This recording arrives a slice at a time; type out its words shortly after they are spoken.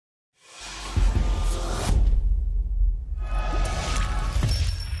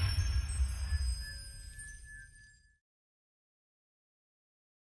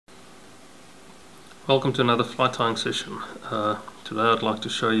Welcome to another fly tying session. Today I'd like to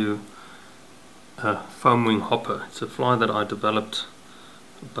show you a foam wing hopper. It's a fly that I developed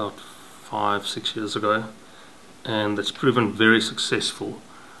about 5-6 years ago, and it's proven very successful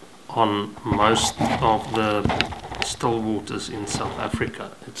on most of the still waters in South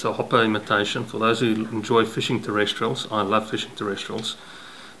Africa. It's a hopper imitation. For those who enjoy fishing terrestrials, I love fishing terrestrials,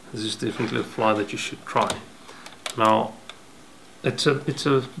 this is definitely a fly that you should try. Now it's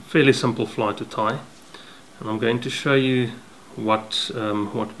a fairly simple fly to tie, and I'm going to show you what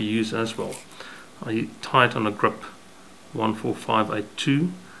we use as well. I tie it on a grip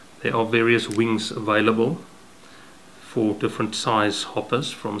 14582. There are various wings available for different size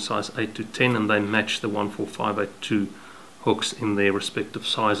hoppers from size 8 to 10, and they match the 14582 hooks in their respective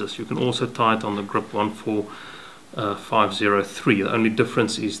sizes. You can also tie it on the grip 14503. The only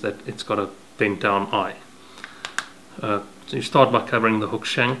difference is that it's got a bent down eye. So you start by covering the hook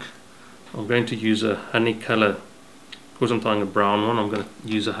shank. I'm going to use a honey color, because I'm tying a brown one, I'm going to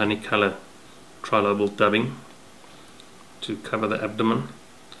use a honey color trilobal dubbing to cover the abdomen.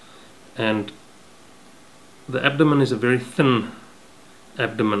 And the abdomen is a very thin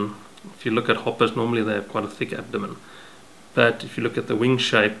abdomen. If you look at hoppers, normally they have quite a thick abdomen, but if you look at the wing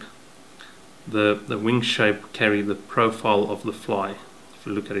shape, the wing shape carry the profile of the fly if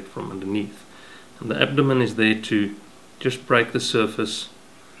you look at it from underneath, and the abdomen is there to just break the surface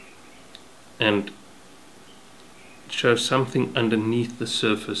and show something underneath the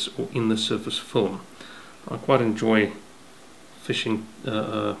surface or in the surface film. I quite enjoy fishing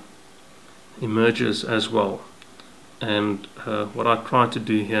emergers as well, and what I try to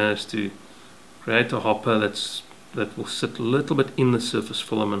do here is to create a hopper that will sit a little bit in the surface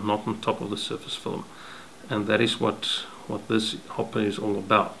film and not on top of the surface film, and that is what this hopper is all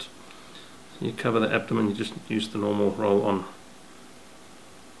about. So you cover the abdomen, you just use the normal roll on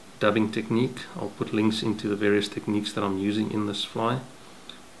dubbing technique. I'll put links into the various techniques that I'm using in this fly.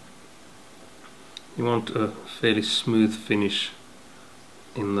 You want a fairly smooth finish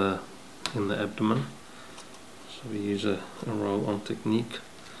in the abdomen, so we use a roll on technique,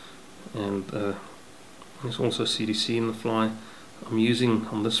 and there's also CDC in the fly. On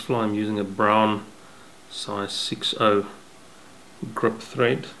this fly I'm using a brown size 6/0 grip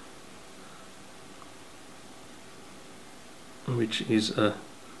thread, which is a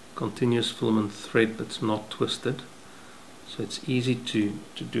continuous filament thread that's not twisted, so it's easy to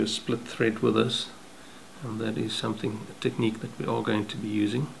do a split thread with this, and that is a technique that we are going to be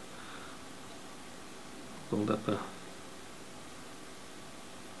using. Build up a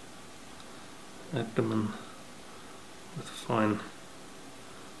abdomen with fine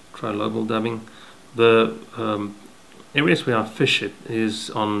trilobal dubbing. The areas where I fish it is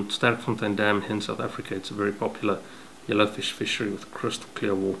on Sterkfontein Dam in South Africa. It's a very popular yellowfish fishery with crystal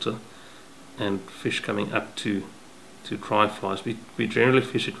clear water and fish coming up to dry flies. We generally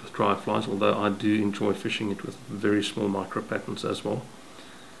fish it with dry flies, although I do enjoy fishing it with very small micro patterns as well.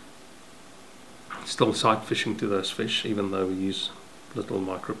 Still sight fishing to those fish, even though we use little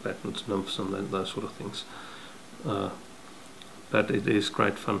micro patterns, nymphs and those sort of things. But it is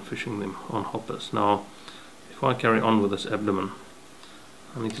great fun fishing them on hoppers. Now, if I carry on with this abdomen,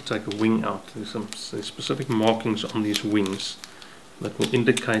 I need to take a wing out. There's some specific markings on these wings that will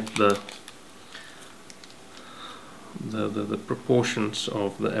indicate the proportions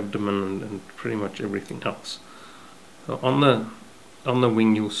of the abdomen and pretty much everything else. So on the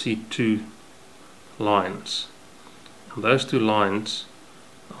wing you'll see two lines, and those two lines,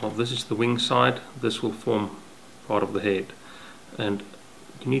 this is the wing side, this will form part of the head, and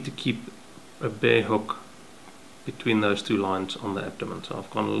you need to keep a bare hook between those two lines on the abdomen. So I've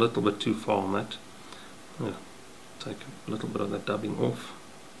gone a little bit too far on that. I'll take a little bit of that dubbing off.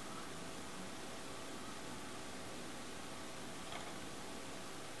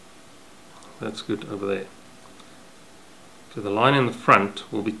 That's good over there. So the line in the front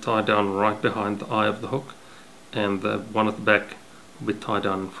will be tied down right behind the eye of the hook, and the one at the back will be tied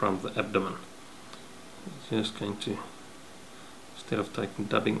down in front of the abdomen. Just going to, instead of taking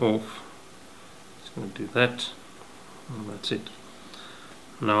dubbing off, just going to do that, and that's it.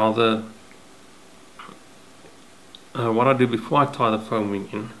 Now what I do before I tie the foam wing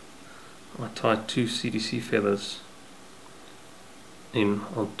in, I tie 2 CDC feathers in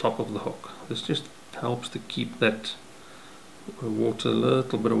on top of the hook. This just helps to keep that water a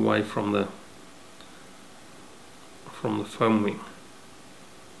little bit away from the foam wing,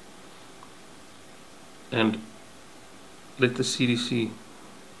 and let the CDC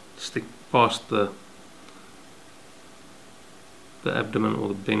stick past the abdomen or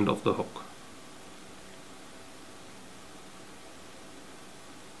the bend of the hook.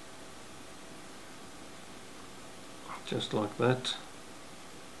 just like that.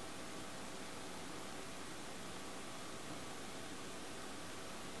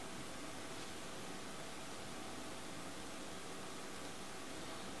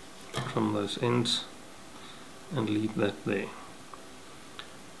 From those ends and leave that there.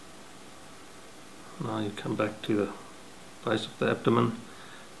 Now you come back to the base of the abdomen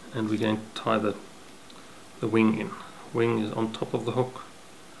and we're going to tie the wing in. Wing is on top of the hook,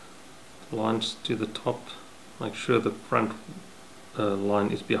 lines to the top. Make sure the front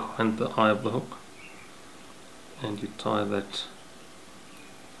line is behind the eye of the hook, and you tie that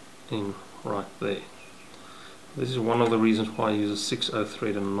in right there. This is one of the reasons why I use a 6/0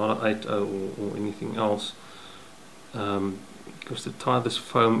 thread and not an 8/0 or anything else, because to tie this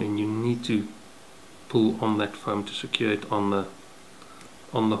foam in you need to pull on that foam to secure it on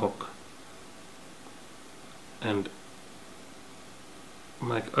the hook, and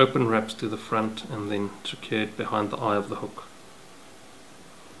make open wraps to the front and then secure it behind the eye of the hook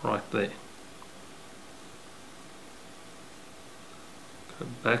right there. Go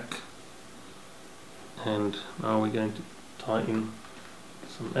back, and now we're going to tie in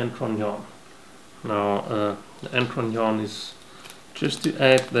some antron yarn. Now the antron yarn is just to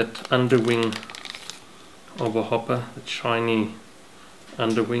add that underwing of a hopper, that shiny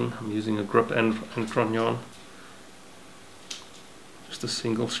underwing. I'm using a grip antron yarn, just a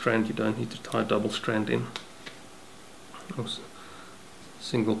single strand, you don't need to tie double strand in.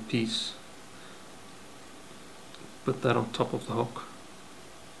 Single piece, put that on top of the hook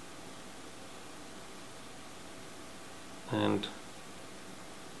and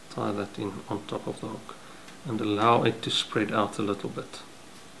tie that in on top of the hook and allow it to spread out a little bit.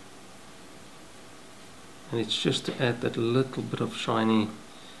 And it's just to add that little bit of shiny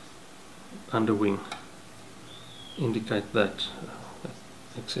underwing. Indicate that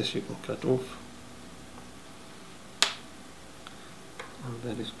excess you can cut off. And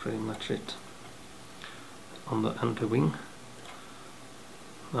that is pretty much it on the underwing.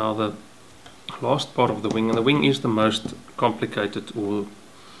 Now the last part of the wing, and the wing is the most complicated, or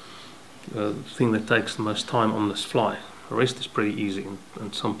thing that takes the most time on this fly. The rest is pretty easy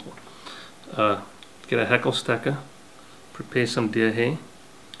and simple. Get a hackle stacker, prepare some deer hair,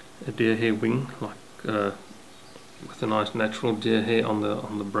 a deer hair wing, like with a nice natural deer hair on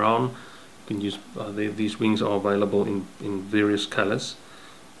the brown. You can use these wings are available in various colors,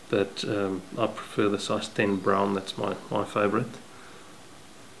 but I prefer the size 10 brown. That's my favorite,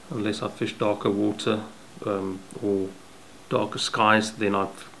 unless I fish darker water or darker skies, then I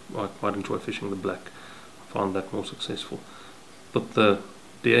quite enjoy fishing the black. I find that more successful. Put the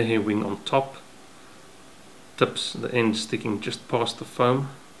deer hair wing on top, tips, the end sticking just past the foam,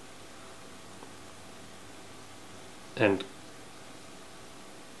 and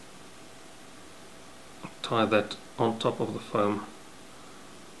tie that on top of the foam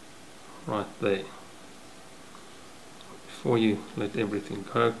right there. Before you let everything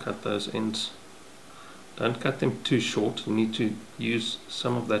go, cut those ends. Don't cut them too short, you need to use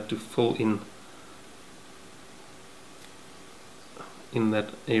some of that to fill in that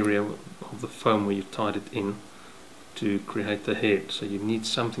area of the foam where you tied it in to create the head. So you need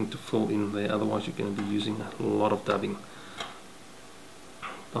something to fill in there, otherwise you're going to be using a lot of dubbing.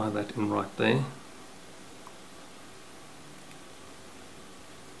 Tie that in right there.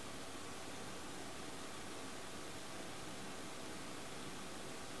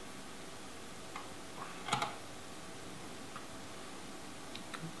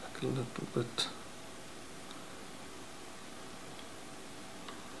 A little bit.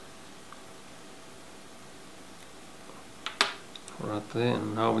 Right there,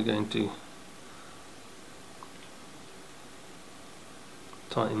 and now we're going to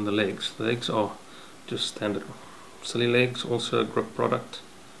tie in the legs. The legs are just standard silly legs, also a grip product.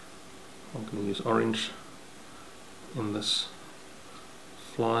 I'm going to use orange in this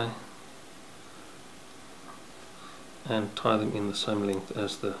fly and tie them in the same length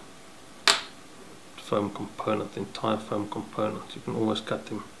as the foam component, the entire foam component. You can always cut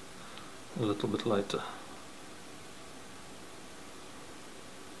them a little bit later.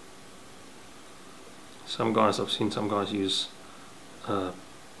 I've seen some guys use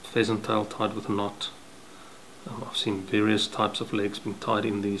pheasant tail tied with a knot. I've seen various types of legs being tied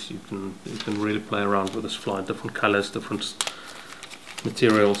in these. You can really play around with this fly, different colors, different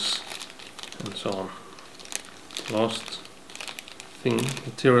materials, and so on. Last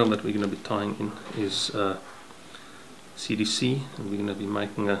material that we're going to be tying in is CDC, and we're going to be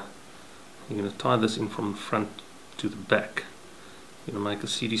making you're going to tie this in from the front to the back. You're going to make a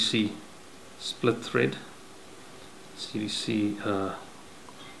CDC split thread. CDC, so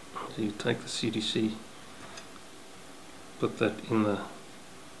you take the CDC put that in the,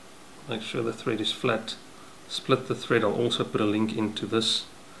 make sure the thread is flat, split the thread. I'll also put a link into this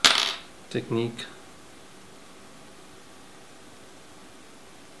technique.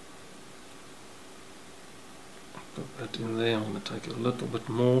 Put that in there. I'm going to take a little bit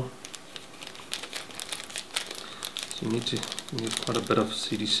more. So you need quite a bit of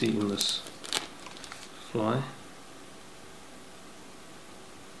CDC in this fly.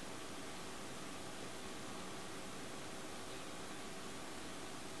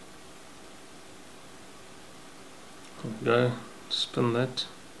 There we go, spin that.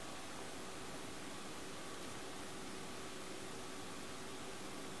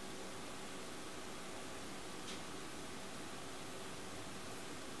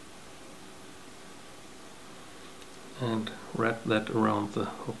 And wrap that around the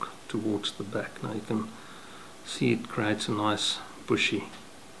hook towards the back. Now you can see it creates a nice bushy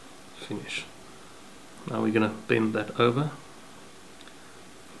finish. Now we're going to bend that over,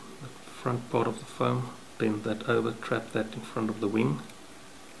 the front part of the foam, bend that over, trap that in front of the wing,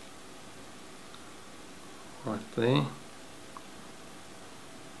 right there.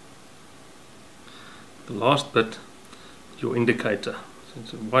 The last bit, your indicator. So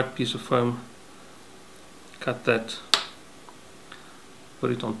it's a white piece of foam, cut that, put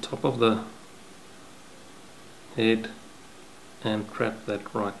it on top of the head and trap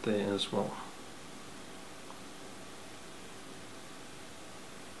that right there as well.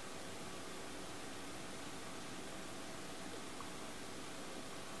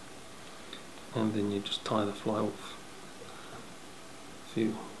 And then you just tie the fly off. A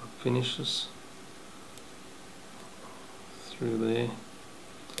few finishes through there.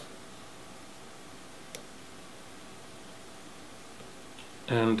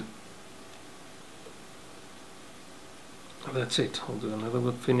 And that's it. I'll do another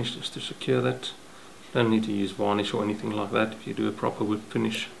whip finish just to secure that. Don't need to use varnish or anything like that. If you do a proper whip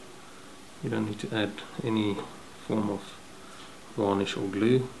finish, you don't need to add any form of varnish or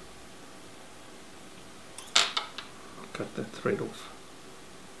glue. Cut that thread off.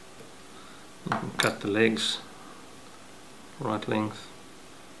 You can cut the legs right length.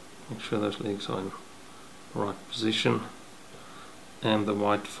 Make sure those legs are in the right position. And the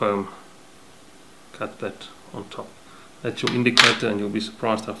white foam, cut that on top. That's your indicator, and you'll be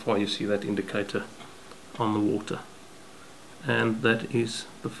surprised how far you see that indicator on the water. And that is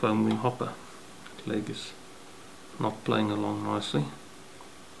the foam wing hopper. The leg is not playing along nicely.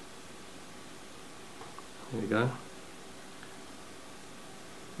 There we go.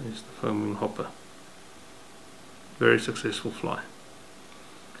 There's the foam wing hopper. Very successful fly.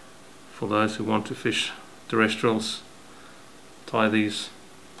 For those who want to fish terrestrials, try these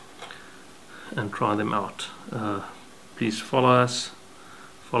and try them out. Please follow us,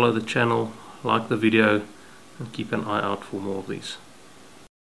 follow the channel, like the video, and keep an eye out for more of these.